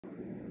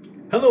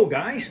Hello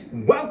guys,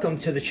 welcome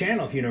to the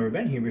channel if you've never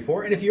been here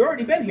before, and if you've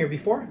already been here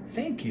before,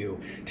 thank you.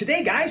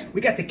 Today guys,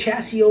 we got the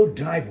Casio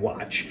dive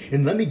watch,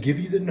 and let me give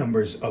you the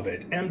numbers of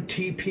it.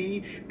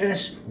 MTP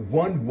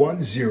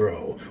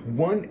S110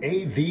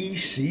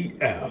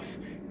 1AVCF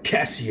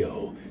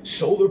Casio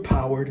solar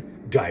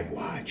powered dive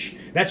watch.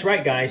 That's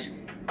right guys,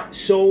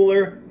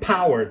 solar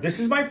powered. This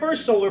is my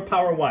first solar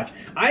power watch.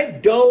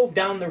 I've dove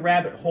down the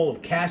rabbit hole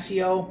of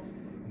Casio,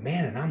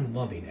 man, and I'm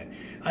loving it.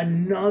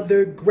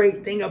 Another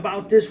great thing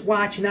about this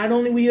watch, not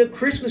only will you have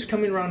Christmas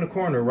coming around the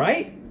corner,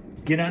 right?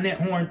 Get on that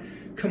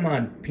horn. Come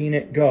on,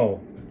 Peanut,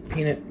 go.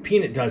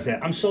 Peanut does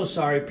that. I'm so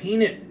sorry.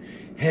 Peanut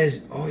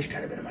has always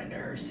kind of been on my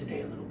nerves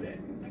today a little bit.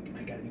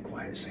 I gotta be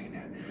quiet saying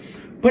that.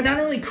 But not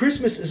only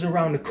Christmas is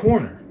around the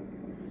corner,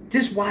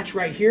 this watch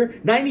right here,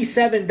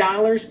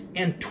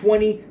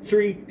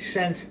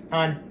 $97.23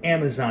 on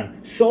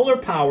Amazon. Solar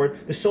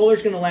powered. The solar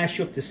is going to last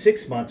you up to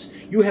 6 months.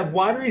 You have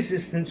water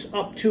resistance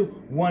up to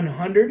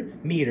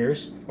 100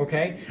 meters.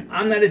 Okay,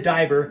 I'm not a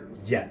diver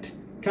yet.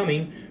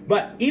 Coming,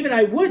 but even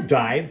I would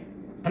dive.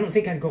 I don't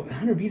think I'd go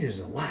 100 meters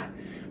is a lot.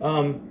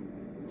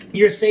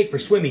 You're safe for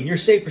swimming. You're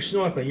safe for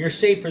snorkeling. You're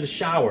safe for the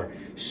shower.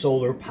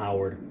 Solar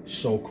powered.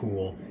 So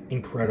cool.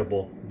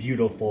 Incredible,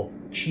 beautiful,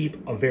 cheap,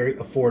 very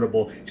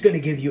affordable. It's going to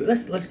give you,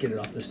 let's get it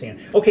off the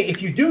stand. Okay,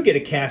 if you do get a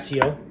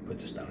Casio, put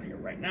this down here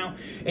right now,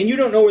 and you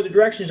don't know where the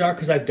directions are,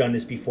 because I've done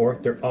this before,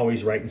 they're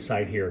always right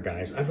inside here,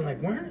 guys. I've been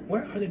like,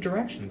 where are the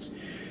directions?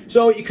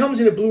 So it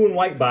comes in a blue and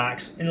white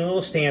box, and a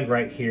little stand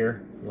right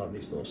here. Love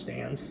these little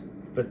stands.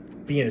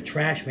 But being a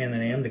trash man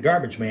that I am, the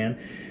garbage man,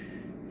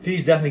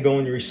 these definitely go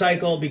into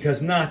recycle,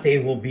 because not they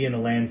will be in the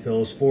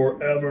landfills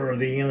forever.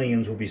 The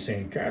aliens will be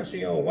saying,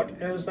 Casio, what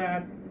is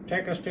that?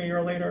 Take us to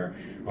your later.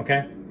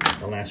 Okay,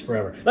 they'll last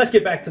forever. Let's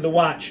get back to the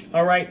watch.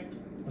 All right,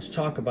 let's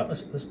talk about,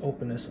 let's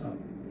open this up.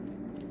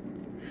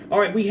 All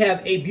right, we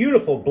have a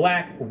beautiful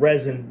black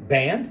resin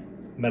band,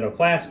 metal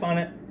clasp on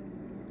it,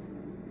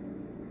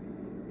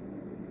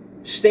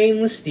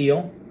 stainless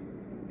steel,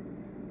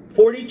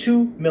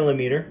 42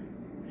 millimeter.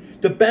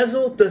 The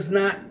bezel does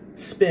not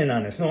spin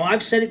on this. No,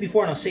 I've said it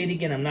before and I'll say it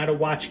again. I'm not a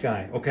watch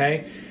guy,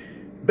 okay?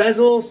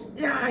 Bezels,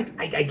 yeah,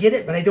 I get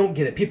it, but I don't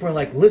get it. People are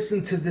like,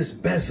 listen to this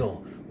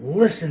bezel.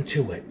 Listen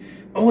to it.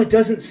 Oh, it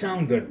doesn't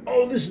sound good.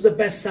 Oh, this is the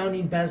best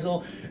sounding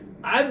bezel.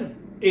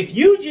 If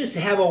you just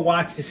have a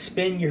watch to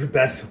spin your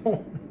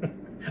bezel,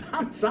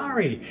 I'm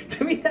sorry.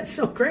 To me, that's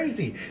so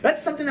crazy.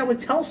 That's something I would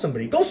tell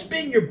somebody. Go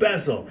spin your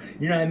bezel.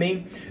 You know what I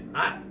mean?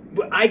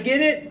 I get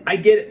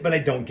it, but I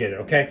don't get it,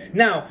 okay?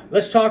 Now,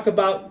 let's talk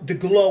about the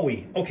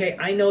glowy. Okay,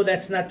 I know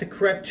that's not the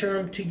correct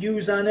term to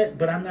use on it,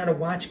 but I'm not a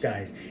watch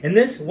guy. And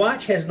this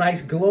watch has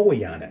nice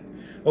glowy on it,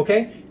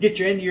 okay? Get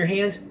your into your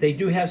hands. They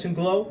do have some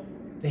glow.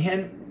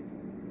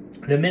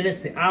 The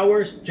minutes, the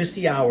hours, just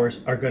the hours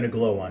are going to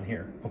glow on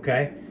here,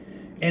 okay?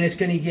 And it's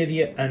going to give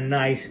you a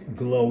nice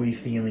glowy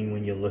feeling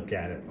when you look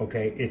at it,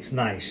 okay? It's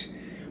nice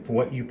for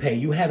what you pay.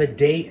 You have a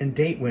date and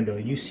date window.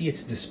 You see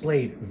it's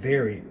displayed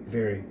very,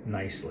 very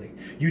nicely.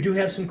 You do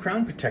have some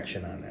crown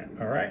protection on that,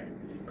 all right?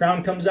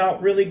 Crown comes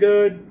out really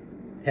good.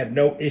 Have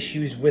no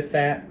issues with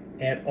that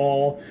at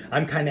all.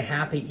 I'm kind of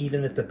happy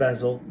even that the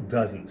bezel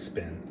doesn't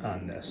spin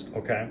on this,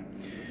 okay?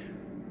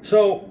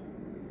 So,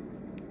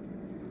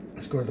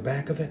 let's go to the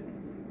back of it.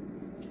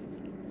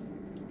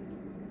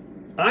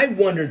 I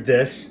wondered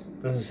this,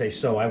 doesn't say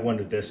so, I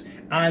wondered this,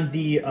 on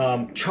the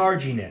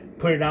charging it.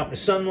 Put it out in the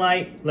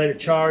sunlight, let it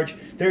charge.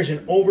 There's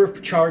an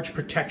overcharge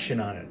protection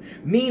on it.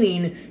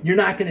 Meaning, you're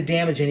not going to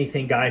damage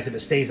anything, guys, if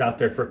it stays out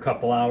there for a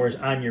couple hours,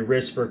 on your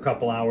wrist for a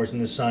couple hours in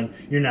the sun.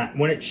 You're not.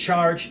 When it's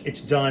charged, it's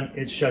done,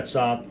 it shuts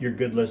off, you're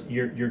good,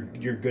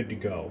 you're good to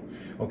go.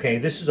 Okay,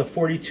 this is a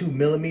 42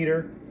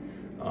 millimeter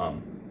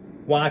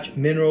watch,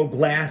 mineral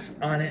glass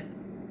on it.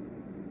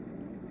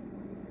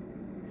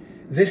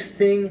 This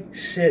thing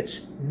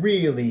sits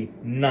really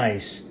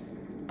nice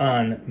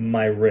on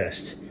my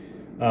wrist.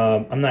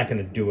 I'm not going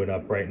to do it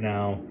up right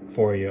now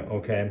for you,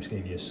 okay? I'm just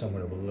going to give you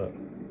somewhat of a look.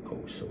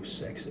 Oh, so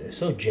sexy.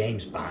 So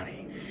James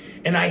Bondy.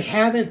 And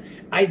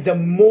the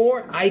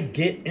more I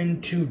get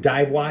into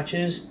dive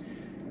watches,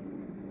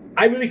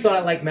 I really thought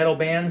I liked metal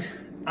bands.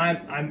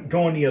 I'm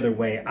going the other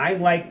way. I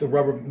like the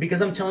rubber,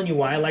 because I'm telling you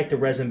why I like the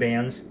resin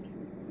bands.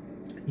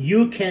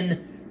 You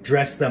can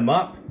dress them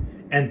up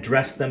and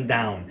dress them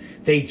down.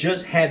 They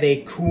just have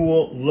a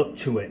cool look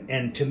to it.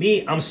 And to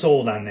me, I'm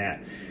sold on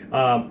that.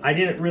 I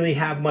didn't really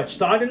have much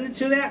thought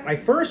into that. My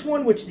first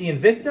one, which is the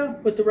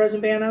Invicta with the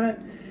resin band on it.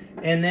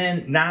 And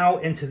then now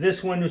into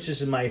this one, which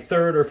is my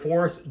third or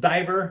fourth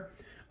diver.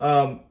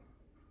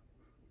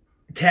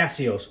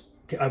 Casios.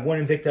 I've one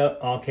Invicta,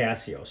 all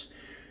Casios.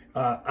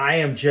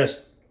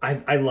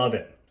 I love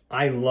it.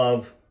 I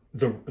love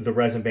the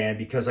resin band,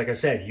 because like I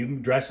said, you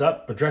can dress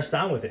up or dress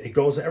down with it. It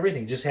goes with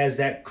everything. Just has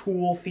that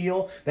cool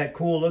feel, that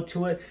cool look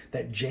to it,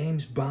 that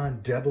James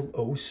Bond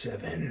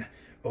 007.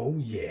 Oh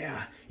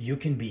yeah, you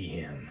can be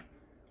him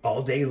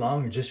all day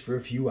long or just for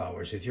a few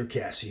hours with your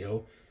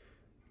Casio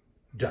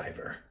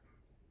diver.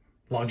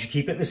 long as you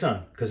keep it in the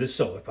sun, because it's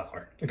solar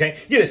powered. Okay,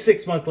 you get a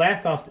 6 month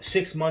last off,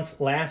 6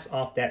 months last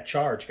off that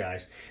charge,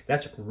 guys.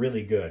 That's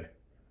really good.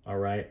 All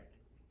right,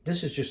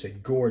 this is just a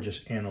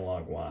gorgeous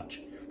analog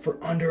watch for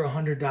under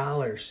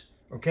 $100.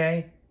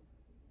 Okay,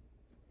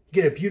 you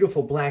get a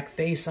beautiful black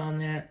face on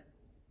that.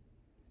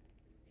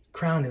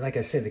 Crown, like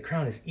I said, the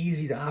crown is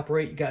easy to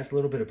operate. You got a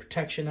little bit of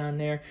protection on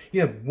there.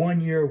 You have 1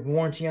 year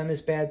warranty on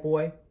this bad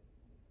boy.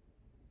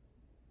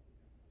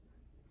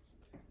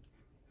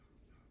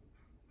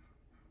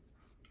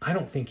 I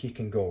don't think you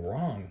can go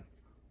wrong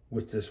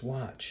with this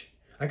watch.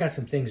 I got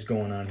some things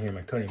going on here on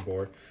my cutting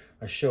board.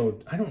 I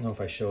don't know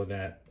if I showed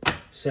that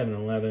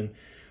 7-Eleven.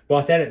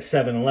 Bought that at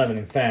 7-Eleven.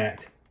 In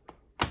fact,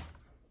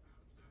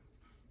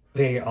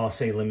 they all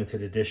say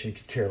limited edition.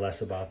 Could care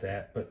less about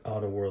that. But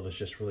Auto World is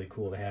just really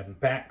cool to have. And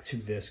back to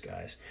this,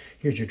 guys.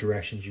 Here's your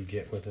directions you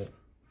get with it.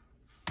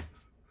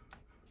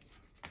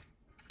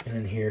 And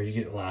then here you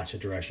get lots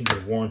of directions. You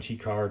get a warranty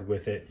card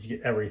with it. You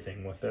get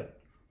everything with it.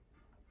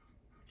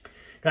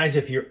 Guys,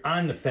 if you're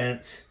on the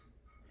fence,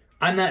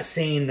 I'm not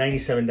saying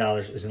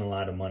 $97 isn't a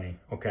lot of money,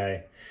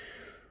 okay?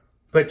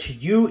 But to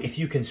you, if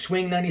you can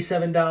swing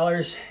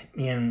 $97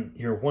 and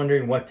you're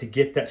wondering what to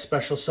get that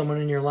special someone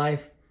in your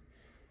life,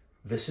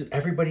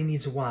 everybody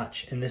needs a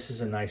watch, and this is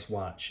a nice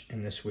watch,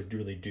 and this would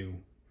really do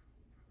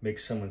make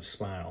someone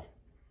smile.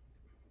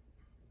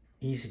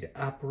 Easy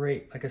to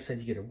operate. Like I said,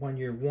 you get a 1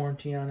 year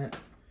warranty on it.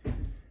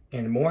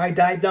 And the more I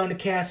dive down the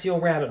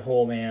Casio rabbit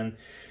hole, man,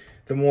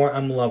 the more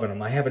I'm loving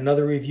them. I have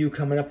another review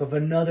coming up of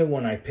another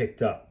one I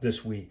picked up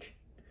this week.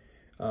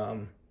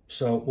 So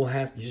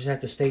you just have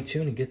to stay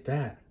tuned and get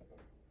that.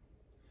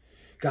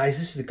 Guys,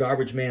 this is the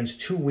Garbage Man's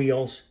 2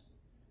 wheels.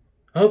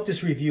 I hope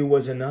this review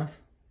was enough.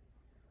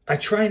 I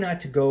try not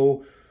to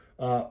go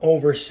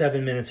over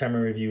 7 minutes on my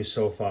review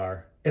so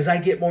far. As I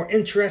get more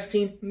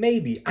interesting,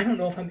 maybe. I don't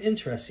know if I'm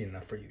interesting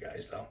enough for you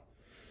guys, though.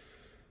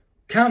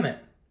 Comment,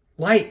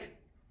 like,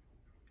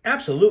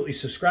 absolutely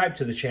subscribe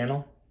to the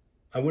channel.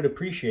 I would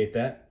appreciate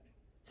that.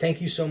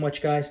 Thank you so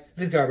much, guys.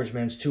 The Garbage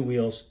Man's 2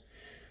 wheels.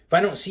 If I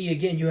don't see you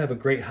again, you have a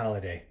great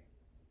holiday.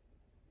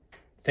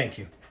 Thank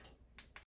you.